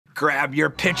Grab your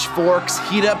pitchforks,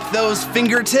 heat up those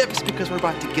fingertips, because we're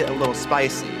about to get a little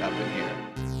spicy up in here.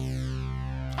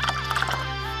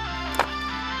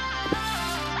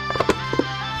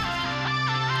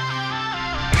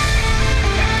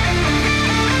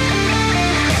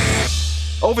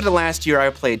 Over the last year,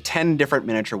 I've played 10 different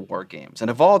miniature war games,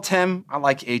 and of all 10, I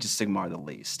like Age of Sigmar the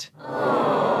least.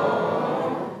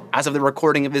 As of the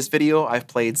recording of this video, I've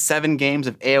played 7 games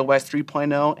of AOS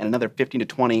 3.0 and another 15 to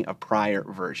 20 of prior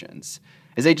versions.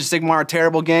 Is Age of Sigmar a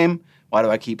terrible game? Why do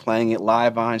I keep playing it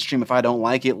live on stream if I don't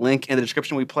like it? Link in the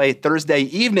description. We play Thursday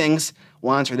evenings.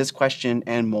 We'll answer this question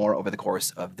and more over the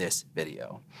course of this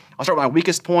video. I'll start with my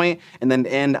weakest point and then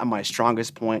end on my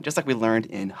strongest point, just like we learned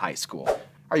in high school.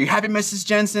 Are you happy, Mrs.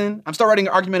 Jensen? I'm still writing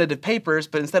argumentative papers,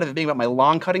 but instead of it being about my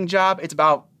lawn cutting job, it's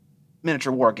about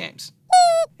miniature war games.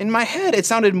 In my head, it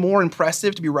sounded more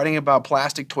impressive to be writing about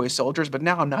plastic toy soldiers, but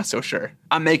now I'm not so sure.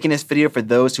 I'm making this video for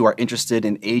those who are interested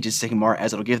in Age of Sigmar,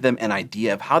 as it'll give them an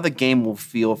idea of how the game will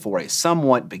feel for a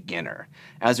somewhat beginner.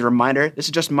 As a reminder, this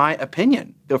is just my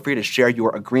opinion. Feel free to share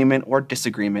your agreement or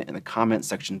disagreement in the comment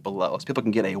section below so people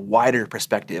can get a wider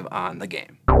perspective on the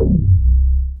game.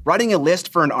 Writing a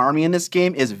list for an army in this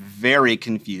game is very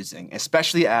confusing,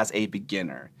 especially as a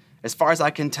beginner. As far as I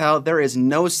can tell, there is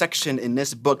no section in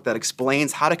this book that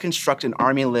explains how to construct an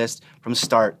army list from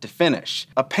start to finish.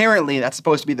 Apparently, that's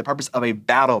supposed to be the purpose of a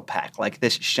battle pack, like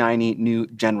this shiny new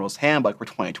General's Handbook for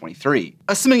 2023.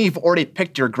 Assuming you've already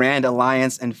picked your Grand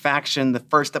Alliance and faction, the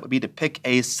first step would be to pick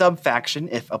a sub-faction,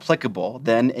 if applicable,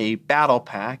 then a battle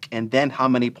pack, and then how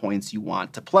many points you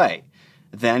want to play.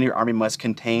 Then your army must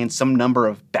contain some number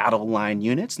of battle line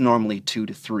units, normally 2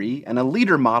 to 3, and a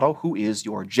leader model who is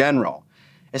your general.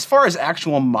 As far as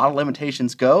actual model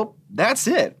limitations go, that's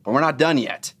it, but we're not done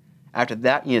yet. After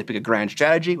that, you need to pick a grand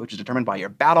strategy, which is determined by your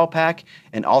battle pack,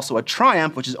 and also a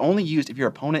triumph, which is only used if your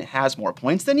opponent has more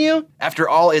points than you. After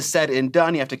all is said and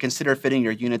done, you have to consider fitting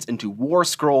your units into War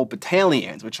Scroll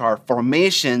battalions, which are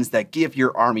formations that give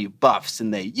your army buffs,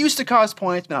 and they used to cost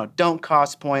points, but now don't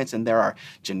cost points, and there are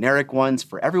generic ones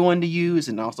for everyone to use,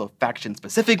 and also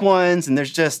faction-specific ones, and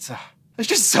there's just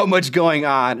so much going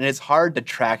on, and it's hard to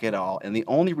track it all. And the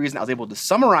only reason I was able to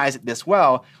summarize it this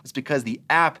well was because the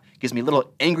app gives me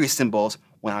little angry symbols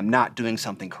when I'm not doing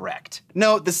something correct.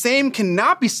 No, the same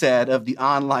cannot be said of the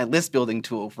online list building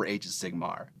tool for Age of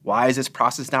Sigmar. Why is this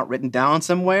process not written down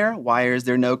somewhere? Why is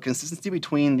there no consistency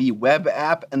between the web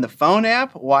app and the phone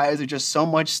app? Why is there just so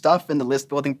much stuff in the list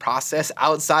building process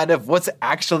outside of what's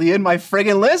actually in my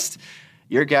friggin' list?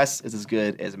 Your guess is as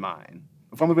good as mine.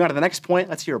 Before moving on to the next point,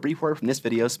 let's hear a brief word from this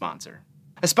video's sponsor.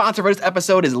 A sponsor for this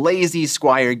episode is Lazy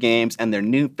Squire Games and their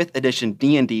new 5th edition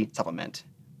D&D supplement.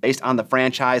 Based on the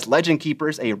franchise Legend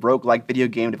Keepers, a roguelike video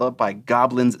game developed by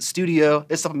Goblin's Studio,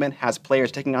 this supplement has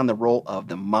players taking on the role of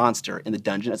the monster in the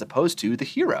dungeon as opposed to the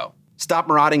hero. Stop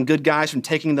marauding good guys from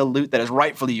taking the loot that is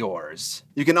rightfully yours.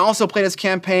 You can also play this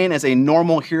campaign as a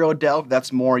normal hero delve,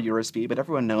 that's more your speed, but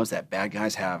everyone knows that bad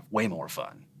guys have way more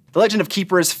fun. The Legend of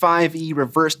Keepers 5e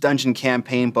Reverse Dungeon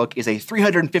Campaign book is a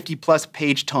 350-plus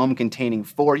page tome containing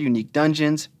 4 unique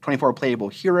dungeons, 24 playable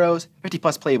heroes,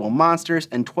 50-plus playable monsters,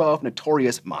 and 12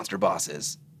 notorious monster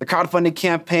bosses. The crowdfunding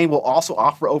campaign will also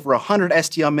offer over 100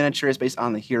 STL miniatures based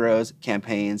on the heroes,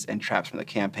 campaigns, and traps from the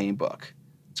campaign book.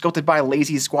 Sculpted by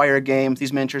Lazy Squire Games,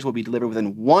 these miniatures will be delivered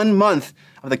within 1 month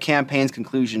of the campaign's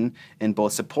conclusion in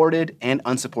both supported and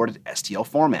unsupported STL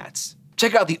formats.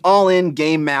 Check out the all-in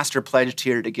Game Master Pledge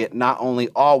tier to get not only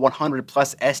all 100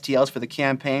 plus STLs for the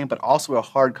campaign, but also a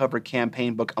hardcover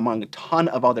campaign book among a ton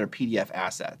of other PDF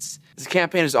assets. This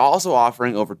campaign is also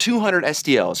offering over 200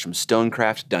 STLs from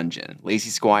Stonecraft Dungeon, Lazy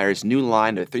Squire's new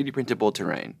line of 3D printable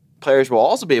terrain. Players will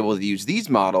also be able to use these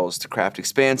models to craft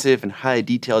expansive and highly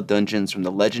detailed dungeons from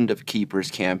the Legend of Keepers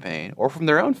campaign, or from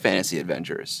their own fantasy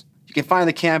adventures. You can find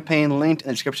the campaign linked in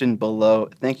the description below.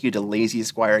 Thank you to Lazy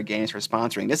Squire Games for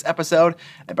sponsoring this episode,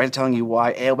 and by telling you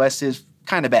why AOS is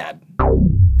kind of bad.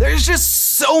 There's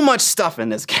just so much stuff in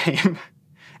this game.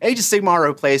 Age of Sigmar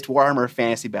replaced Warhammer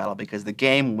Fantasy Battle because the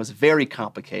game was very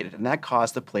complicated, and that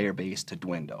caused the player base to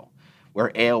dwindle.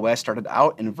 Where AOS started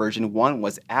out in version 1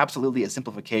 was absolutely a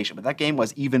simplification, but that game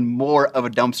was even more of a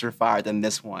dumpster fire than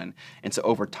this one. And so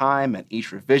over time, at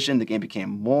each revision, the game became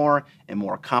more and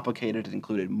more complicated. It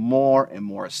included more and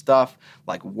more stuff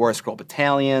like War Scroll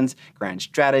battalions, grand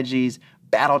strategies,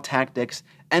 battle tactics,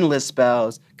 endless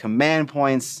spells, command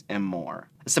points, and more.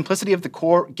 The simplicity of the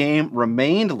core game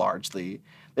remained largely.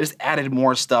 They just added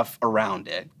more stuff around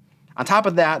it. On top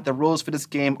of that, the rules for this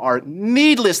game are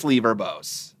needlessly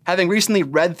verbose. Having recently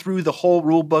read through the whole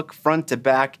rulebook front to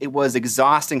back, it was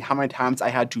exhausting how many times I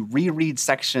had to reread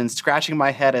sections, scratching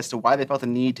my head as to why they felt the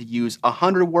need to use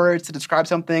 100 words to describe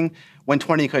something when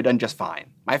 20 could have done just fine.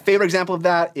 My favorite example of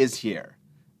that is here.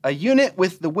 A unit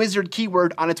with the wizard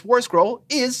keyword on its war scroll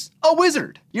is a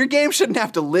wizard. Your game shouldn't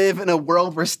have to live in a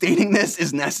world where stating this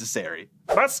is necessary.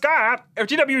 But Scott, if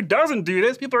GW doesn't do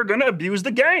this, people are gonna abuse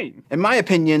the game. In my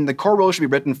opinion, the core rules should be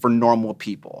written for normal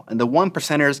people, and the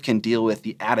 1%ers can deal with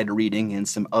the added reading in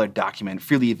some other document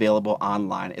freely available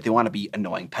online if they want to be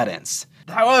annoying pedants.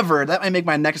 However, that might make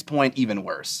my next point even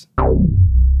worse.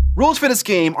 Rules for this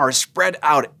game are spread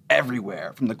out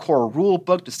everywhere, from the core rule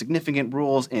book to significant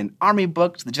rules in Army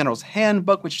Book to the General's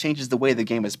Handbook, which changes the way the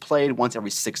game is played once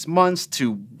every 6 months,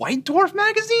 to White Dwarf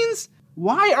magazines?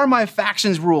 Why are my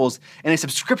factions rules in a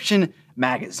subscription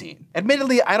magazine?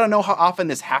 Admittedly, I don't know how often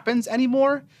this happens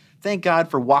anymore. Thank God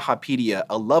for Wahapedia,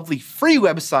 a lovely free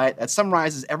website that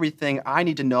summarizes everything I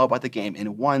need to know about the game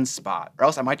in one spot. Or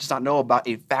else I might just not know about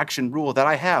a faction rule that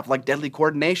I have, like Deadly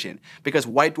Coordination, because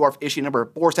White Dwarf issue number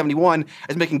 471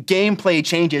 is making gameplay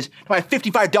changes to my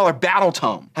 $55 battle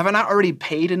tome. Have I not already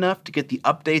paid enough to get the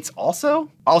updates also?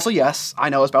 Also, yes, I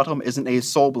know this battle tome isn't a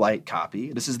Soulblight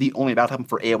copy. This is the only battle tome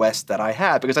for AOS that I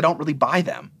have because I don't really buy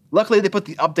them. Luckily, they put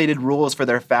the updated rules for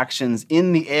their factions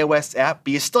in the AOS app,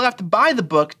 but you still have to buy the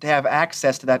book to have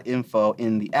access to that info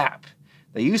in the app.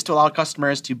 They used to allow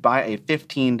customers to buy a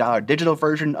 $15 digital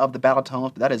version of the battle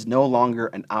tomes, but that is no longer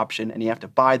an option, and you have to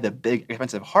buy the big,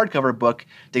 expensive hardcover book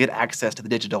to get access to the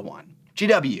digital one.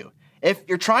 GW. If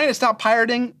you're trying to stop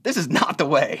pirating, this is not the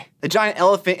way. The giant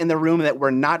elephant in the room that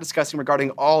we're not discussing regarding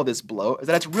all this bloat is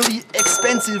that it's really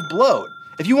expensive bloat.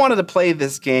 If you wanted to play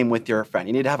this game with your friend,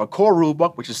 you need to have a core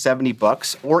rulebook, which is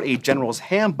 $70, or a General's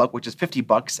Handbook, which is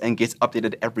 $50 and gets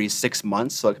updated every 6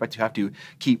 months, so I expect you have to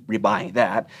keep rebuying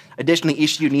that. Additionally,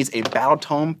 each of you needs a battle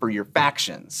tome for your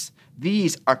factions.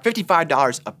 These are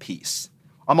 $55 a piece.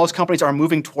 While most companies are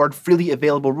moving toward freely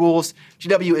available rules,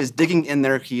 GW is digging in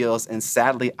their heels, and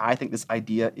sadly, I think this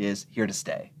idea is here to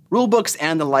stay. Rulebooks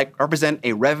and the like represent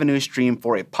a revenue stream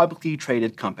for a publicly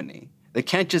traded company. They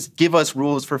can't just give us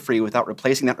rules for free without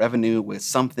replacing that revenue with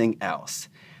something else.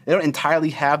 They don't entirely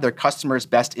have their customers'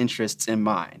 best interests in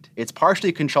mind. It's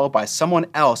partially controlled by someone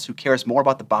else who cares more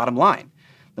about the bottom line,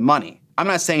 the money. I'm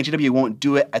not saying GW won't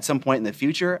do it at some point in the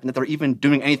future and that they're even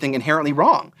doing anything inherently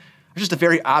wrong. There's just a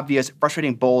very obvious,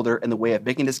 frustrating boulder in the way of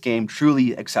making this game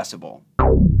truly accessible.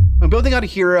 When building out a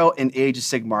hero in Age of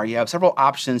Sigmar, you have several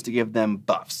options to give them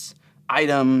buffs.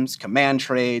 Items, command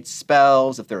traits,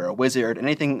 spells, if they're a wizard, and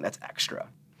anything that's extra.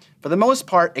 For the most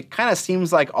part, it kind of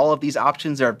seems like all of these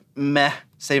options are meh,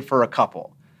 save for a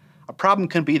couple. A problem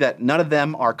could be that none of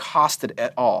them are costed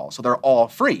at all, so they're all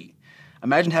free.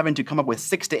 Imagine having to come up with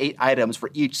 6 to 8 items for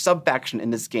each sub-faction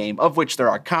in this game, of which there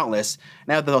are countless,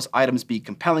 and have those items be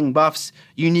compelling buffs,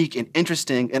 unique and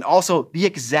interesting, and also the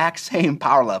exact same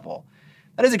power level.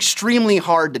 That is extremely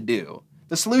hard to do.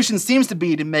 The solution seems to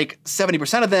be to make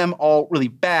 70% of them all really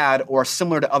bad or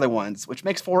similar to other ones, which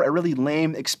makes for a really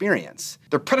lame experience.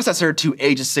 The predecessor to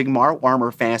Age of Sigmar,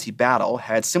 Warhammer Fantasy Battle,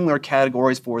 had similar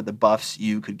categories for the buffs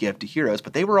you could give to heroes,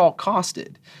 but they were all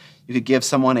costed. You could give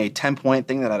someone a 10-point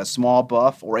thing that had a small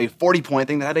buff, or a 40-point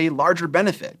thing that had a larger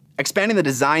benefit. Expanding the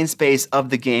design space of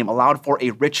the game allowed for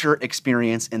a richer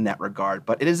experience in that regard,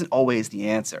 but it isn't always the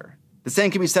answer. The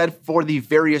same can be said for the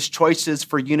various choices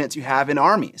for units you have in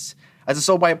armies. As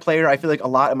a Soulblight player, I feel like a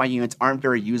lot of my units aren't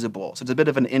very usable, so it's a bit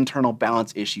of an internal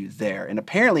balance issue there, and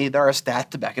apparently there are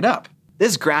stats to back it up.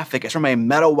 This graphic is from a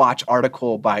MetaWatch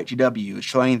article by GW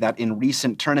showing that in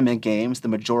recent tournament games, the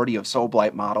majority of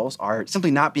Soulblight models are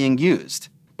simply not being used.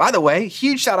 By the way,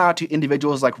 huge shout out to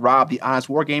individuals like Rob, the Honest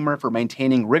Wargamer, for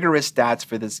maintaining rigorous stats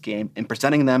for this game and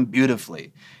presenting them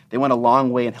beautifully. They went a long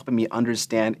way in helping me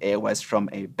understand AOS from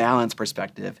a balanced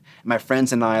perspective, and my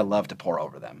friends and I love to pore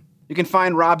over them. You can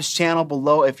find Rob's channel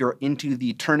below if you're into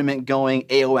the tournament-going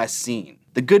AOS scene.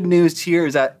 The good news here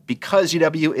is that because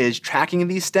GW is tracking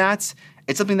these stats,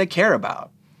 it's something they care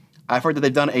about. I've heard that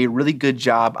they've done a really good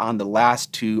job on the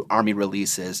last 2 Army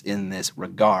releases in this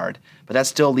regard, but that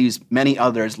still leaves many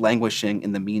others languishing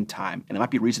in the meantime, and it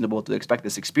might be reasonable to expect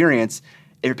this experience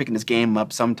if you're picking this game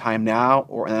up sometime now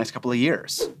or in the next couple of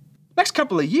years. Next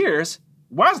couple of years?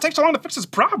 Why does it take so long to fix this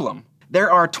problem? There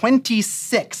are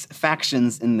 26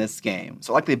 factions in this game,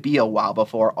 so likely be a while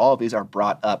before all of these are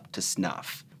brought up to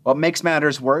snuff. What makes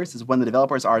matters worse is when the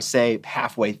developers are, say,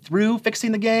 halfway through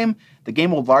fixing the game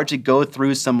will largely go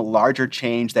through some larger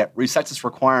change that resets this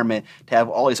requirement to have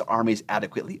all these armies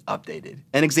adequately updated.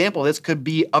 An example of this could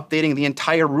be updating the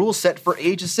entire rule set for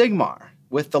Age of Sigmar.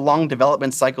 With the long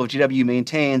development cycle GW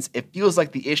maintains, it feels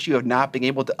like the issue of not being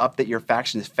able to update your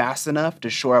factions fast enough to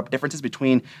shore up differences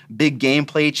between big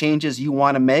gameplay changes you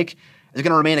want to make is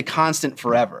going to remain a constant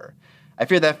forever. I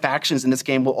fear that factions in this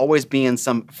game will always be in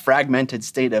some fragmented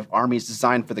state of armies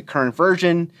designed for the current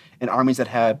version and armies that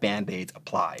have band-aids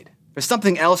applied. There's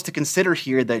something else to consider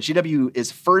here, that GW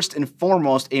is first and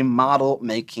foremost a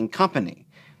model-making company.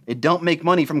 They don't make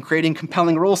money from creating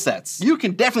compelling rule sets. You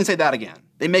can definitely say that again.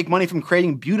 They make money from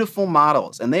creating beautiful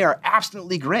models, and they are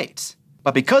absolutely great.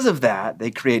 But because of that, they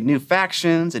create new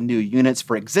factions and new units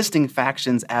for existing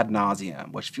factions ad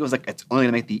nauseum, which feels like it's only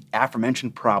going to make the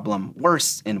aforementioned problem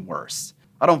worse and worse.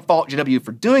 I don't fault GW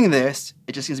for doing this,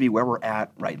 it just seems to be where we're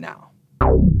at right now.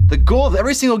 The goal of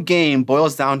every single game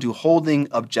boils down to holding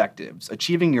objectives,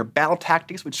 achieving your battle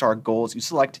tactics, which are goals you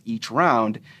select each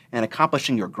round, and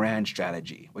accomplishing your grand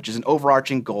strategy, which is an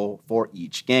overarching goal for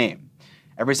each game.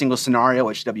 Every single scenario,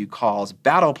 which GW calls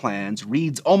battle plans,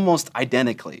 reads almost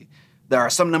identically. There are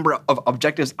some number of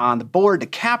objectives on the board to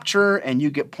capture, and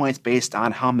you get points based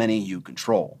on how many you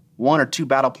control. 1 or 2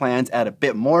 battle plans add a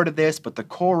bit more to this, but the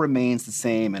core remains the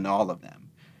same in all of them.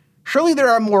 Surely there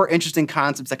are more interesting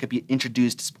concepts that could be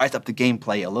introduced to spice up the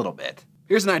gameplay a little bit.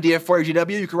 Here's an idea for you,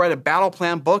 GW. You could write a battle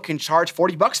plan book and charge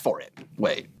 $40 for it.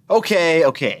 Wait.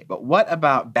 Okay, but what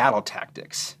about battle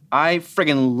tactics? I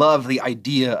friggin' love the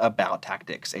idea of battle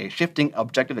tactics, a shifting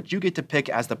objective that you get to pick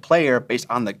as the player based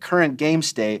on the current game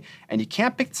state, and you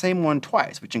can't pick the same one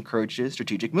twice, which encourages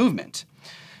strategic movement.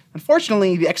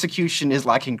 Unfortunately, the execution is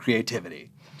lacking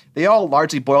creativity. They all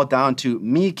largely boil down to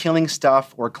me killing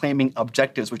stuff or claiming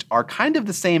objectives, which are kind of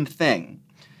the same thing.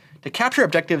 To capture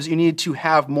objectives, you need to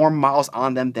have more models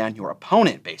on them than your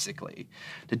opponent, basically.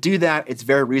 To do that, it's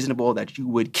very reasonable that you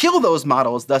would kill those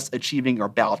models, thus achieving your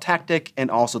battle tactic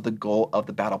and also the goal of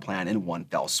the battle plan in one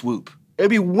fell swoop. It would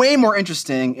be way more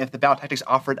interesting if the battle tactics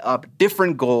offered up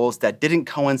different goals that didn't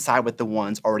coincide with the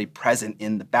ones already present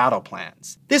in the battle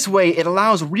plans. This way, it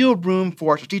allows real room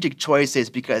for strategic choices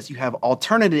because you have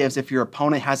alternatives if your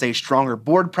opponent has a stronger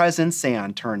board presence, say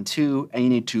on turn 2, and you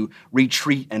need to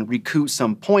retreat and recoup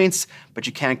some points, but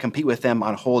you can't compete with them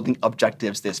on holding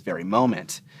objectives this very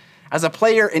moment. As a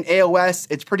player in AOS,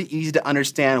 it's pretty easy to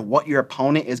understand what your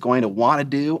opponent is going to want to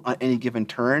do on any given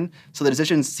turn, so the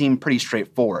decisions seem pretty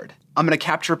straightforward. I'm going to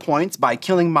capture points by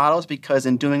killing models because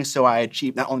in doing so I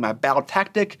achieve not only my battle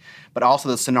tactic, but also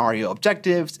the scenario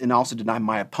objectives, and also deny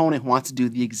my opponent who wants to do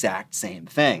the exact same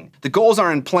thing. The goals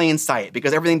are in plain sight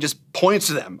because everything just points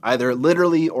to them, either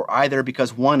literally or either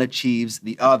because one achieves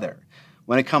the other.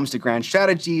 When it comes to grand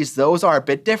strategies, those are a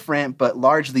bit different, but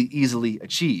largely easily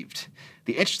achieved.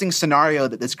 The interesting scenario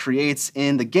that this creates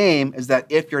in the game is that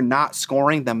if you're not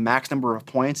scoring the max number of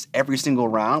points every single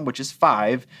round, which is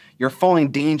 5, you're falling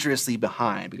dangerously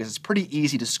behind because it's pretty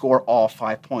easy to score all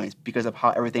 5 points because of how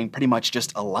everything pretty much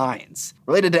just aligns.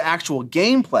 Related to actual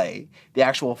gameplay, the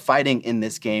actual fighting in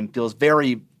this game feels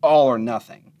very all or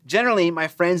nothing. Generally, my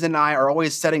friends and I are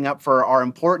always setting up for our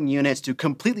important units to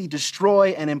completely destroy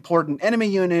an important enemy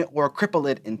unit or cripple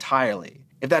it entirely.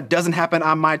 If that doesn't happen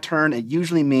on my turn, it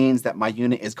usually means that my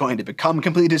unit is going to become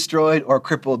completely destroyed or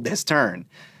crippled this turn.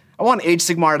 I want Age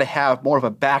Sigmar to have more of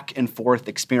a back and forth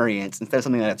experience instead of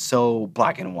something that's so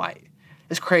black and white.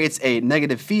 This creates a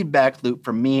negative feedback loop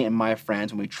for me and my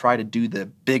friends when we try to do the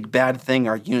big bad thing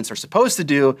our units are supposed to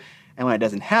do, and when it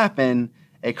doesn't happen,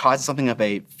 it causes something of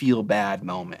a feel bad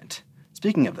moment.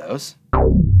 Speaking of those,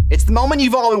 it's the moment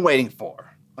you've all been waiting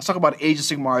for. Let's talk about Age of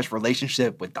Sigmar's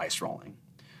relationship with dice rolling.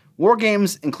 War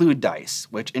games include dice,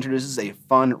 which introduces a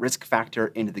fun risk factor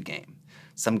into the game.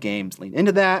 Some games lean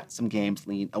into that, some games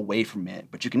lean away from it,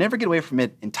 but you can never get away from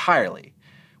it entirely.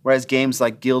 Whereas games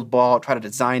like Guild Ball try to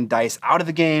design dice out of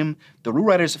the game, the rule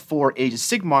writers for Age of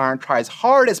Sigmar try as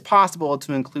hard as possible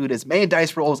to include as many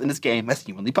dice rolls in this game as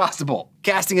humanly possible.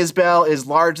 Casting a spell is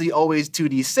largely always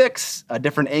 2d6. A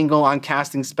different angle on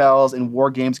casting spells in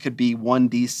war games could be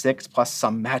 1d6 plus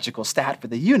some magical stat for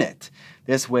the unit.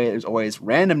 This way there's always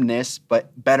randomness,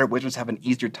 but better wizards have an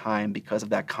easier time because of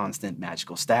that constant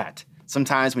magical stat.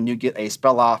 Sometimes when you get a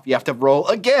spell off, you have to roll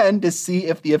again to see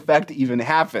if the effect even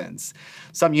happens.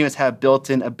 Some units have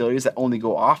built-in abilities that only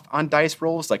go off on dice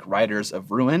rolls, like Riders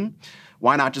of Ruin.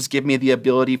 Why not just give me the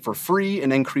ability for free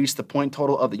and increase the point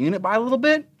total of the unit by a little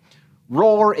bit?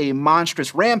 Roar, a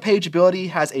monstrous rampage ability,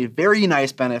 has a very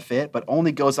nice benefit, but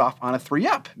only goes off on a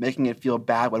 3-up, making it feel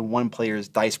bad when one player's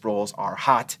dice rolls are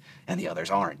hot and the others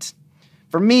aren't.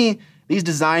 For me, these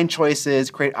design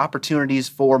choices create opportunities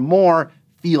for more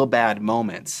feel-bad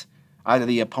moments. Either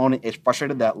the opponent is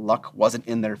frustrated that luck wasn't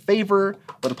in their favor,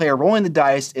 or the player rolling the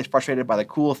dice is frustrated by the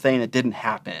cool thing that didn't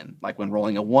happen, like when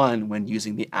rolling a 1 when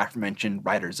using the aforementioned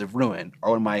Riders of Ruin,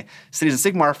 or when my Cities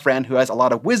of Sigmar friend who has a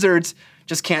lot of wizards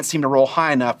just can't seem to roll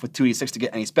high enough with 2d6 to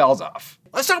get any spells off.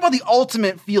 Let's talk about the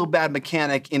ultimate feel-bad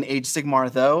mechanic in Age of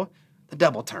Sigmar though, the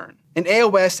double turn. In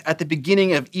AOS, at the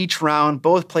beginning of each round,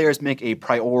 both players make a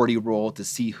priority roll to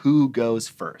see who goes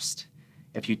first.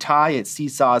 If you tie, it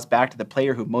seesaws back to the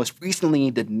player who most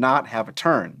recently did not have a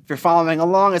turn. If you're following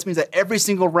along, this means that every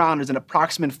single round there's an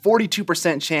approximate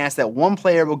 42% chance that one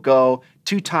player will go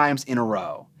 2 times in a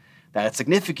row. That's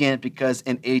significant because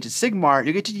in Age of Sigmar,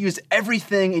 you get to use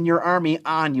everything in your army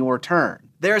on your turn.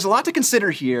 There's a lot to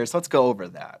consider here, so let's go over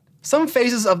that. Some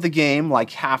phases of the game,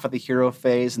 like half of the hero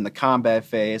phase and the combat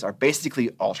phase, are basically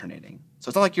alternating. So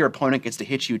it's not like your opponent gets to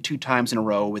hit you 2 times in a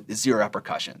row with 0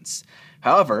 repercussions.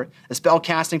 However, the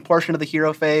spellcasting portion of the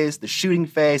hero phase, the shooting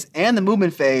phase, and the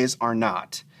movement phase are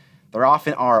not. There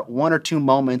often are 1 or 2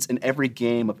 moments in every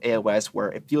game of AOS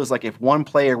where it feels like if one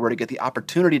player were to get the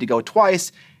opportunity to go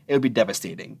twice, it would be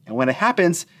devastating. And when it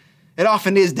happens, it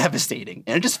often is devastating.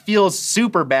 And it just feels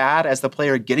super bad as the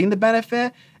player getting the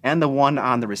benefit and the one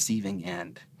on the receiving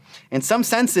end. In some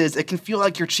senses, it can feel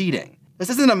like you're cheating. This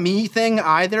isn't a me thing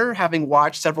either, having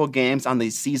watched several games on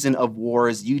the Season of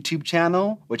War's YouTube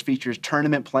channel, which features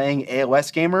tournament-playing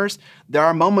AOS gamers. There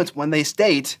are moments when they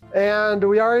state, and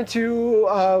we are into,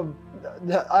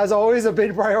 as always, a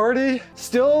big priority.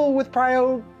 Still with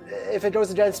prio, if it goes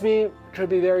against me, could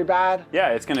be very bad. Yeah,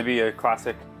 it's going to be a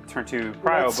classic turn 2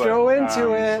 prio. Let's go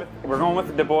into it. We're going with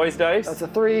the Du Bois dice. That's a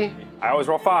 3. I always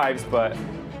roll 5s, but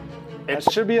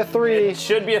it should be a 3. It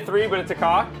should be a 3, but it's a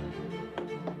cock.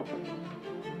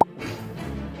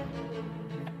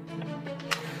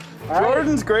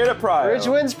 Jordan's great at prio. Ridge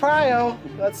wins prio.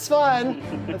 That's fun.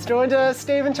 Let's go into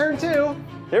Skaven turn 2.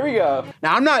 Here we go.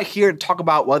 Now, I'm not here to talk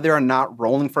about whether or not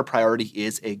rolling for priority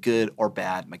is a good or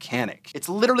bad mechanic. It's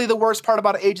literally the worst part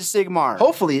about Age of Sigmar.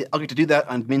 Hopefully, I'll get to do that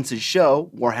on Vince's show,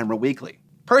 Warhammer Weekly.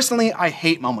 Personally, I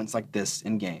hate moments like this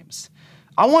in games.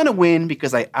 I want to win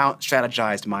because I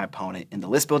out-strategized my opponent in the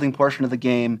list-building portion of the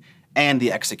game and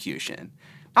the execution.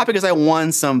 Not because I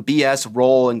won some BS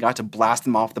roll and got to blast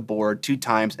them off the board 2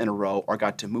 times in a row, or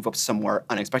got to move up somewhere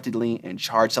unexpectedly and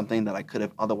charge something that I could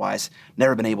have otherwise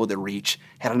never been able to reach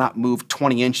had I not moved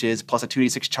 20 inches plus a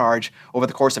 2d6 charge over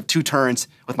the course of 2 turns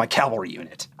with my cavalry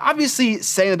unit. Obviously,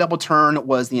 saying the double turn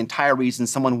was the entire reason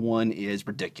someone won is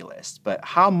ridiculous, but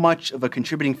how much of a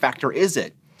contributing factor is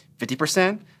it?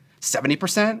 50%?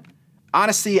 70%?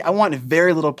 Honestly, I want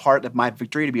very little part of my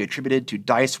victory to be attributed to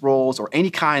dice rolls or any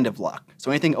kind of luck.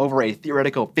 So anything over a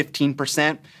theoretical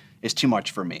 15% is too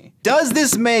much for me. Does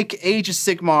this make Age of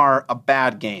Sigmar a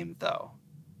bad game, though?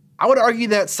 I would argue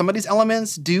that some of these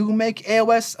elements do make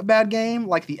AOS a bad game,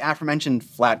 like the aforementioned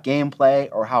flat gameplay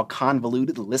or how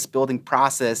convoluted the list building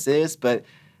process is, but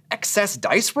excess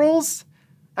dice rolls?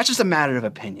 That's just a matter of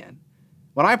opinion.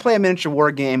 When I play a miniature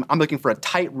war game, I'm looking for a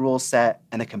tight rule set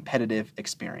and a competitive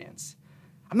experience.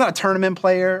 I'm not a tournament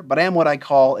player, but I am what I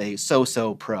call a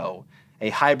so-so pro,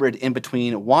 a hybrid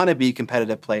in-between wannabe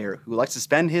competitive player who likes to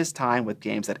spend his time with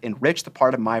games that enrich the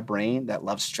part of my brain that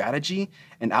loves strategy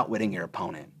and outwitting your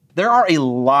opponent. There are a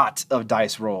lot of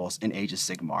dice rolls in Age of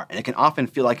Sigmar, and it can often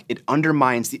feel like it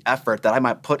undermines the effort that I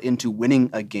might put into winning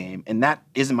a game, and that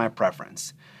isn't my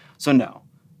preference. So no,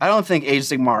 I don't think Age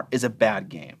of Sigmar is a bad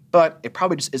game, but it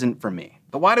probably just isn't for me.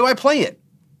 But why do I play it?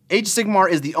 Age of Sigmar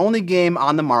is the only game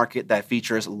on the market that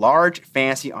features large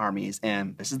fantasy armies,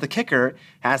 and this is the kicker,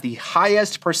 has the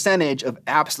highest percentage of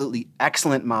absolutely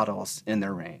excellent models in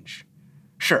their range.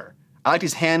 Sure, I like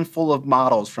these handful of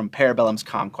models from Parabellum's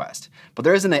Conquest, but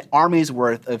there isn't an army's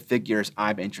worth of figures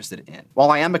I'm interested in.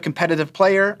 While I am a competitive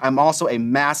player, I'm also a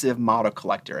massive model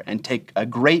collector and take a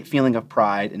great feeling of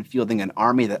pride in fielding an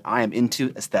army that I am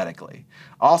into aesthetically.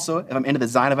 Also, if I'm into the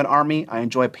design of an army, I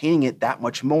enjoy painting it that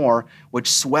much more,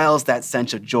 which swells that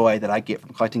sense of joy that I get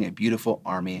from collecting a beautiful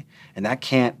army, and that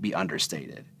can't be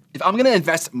understated. If I'm gonna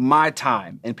invest my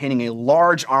time in painting a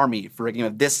large army for a game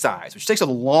of this size, which takes a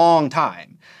long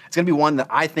time, it's gonna be one that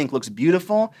I think looks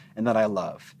beautiful and that I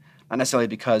love. Not necessarily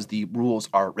because the rules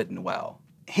are written well.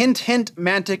 Hint, hint,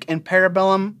 Mantic and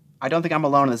Parabellum, I don't think I'm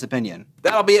alone in this opinion.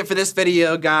 That'll be it for this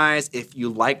video, guys. If you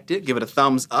liked it, give it a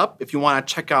thumbs up. If you want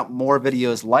to check out more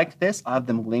videos like this, I have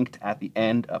them linked at the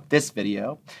end of this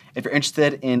video. If you're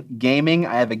interested in gaming,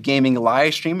 I have a gaming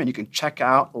live stream, and you can check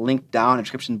out, link down in the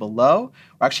description below.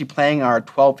 We're actually playing our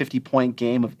 1250-point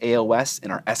game of AOS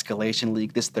in our Escalation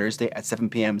League this Thursday at 7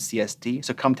 p.m. CST.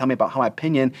 So come tell me about how my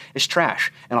opinion is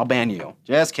trash, and I'll ban you.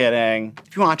 Just kidding.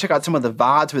 If you want to check out some of the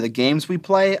VODs for the games we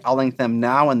play, I'll link them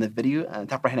now in the video in the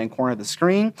top right-hand corner of the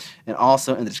screen, and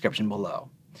also in the description below.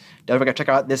 Don't forget to check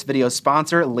out this video's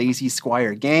sponsor, Lazy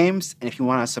Squire Games. And if you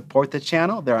want to support the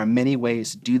channel, there are many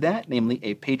ways to do that, namely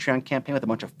a Patreon campaign with a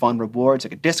bunch of fun rewards,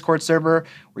 like a Discord server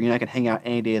where you and I can hang out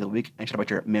any day of the week and chat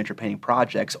about your miniature painting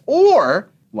projects,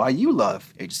 or why you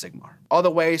love Age of Sigmar.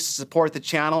 Other ways to support the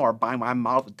channel are buying my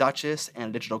model, the Duchess, and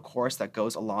a digital course that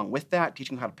goes along with that,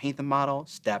 teaching you how to paint the model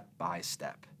step by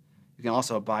step. You can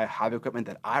also buy hobby equipment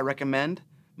that I recommend,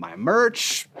 my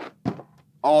merch,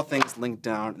 all things linked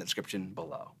down in the description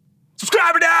below.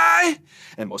 Subscribe or die!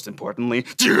 And most importantly,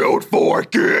 don't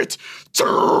forget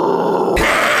to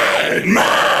paint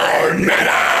my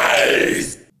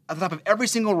minis! At the top of every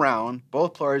single round,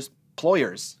 both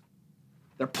ployers,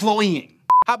 they're ploying.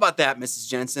 How about that, Mrs.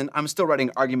 Jensen? I'm still writing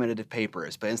argumentative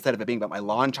papers, but instead of it being about my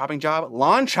lawn chopping job,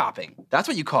 lawn chopping. That's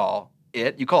what you call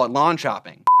it. You call it lawn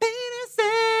chopping.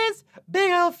 Penises,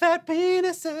 big old fat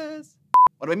penises.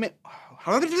 What do I mean?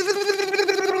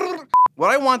 What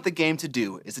I want the game to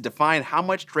do is to define how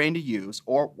much terrain to use,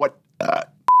 or what,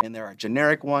 and there are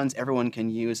generic ones everyone can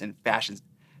use, and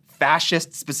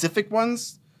fascist-specific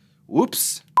ones,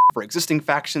 whoops, for existing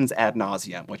factions ad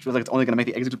nauseum, which feels like it's only gonna make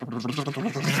the exit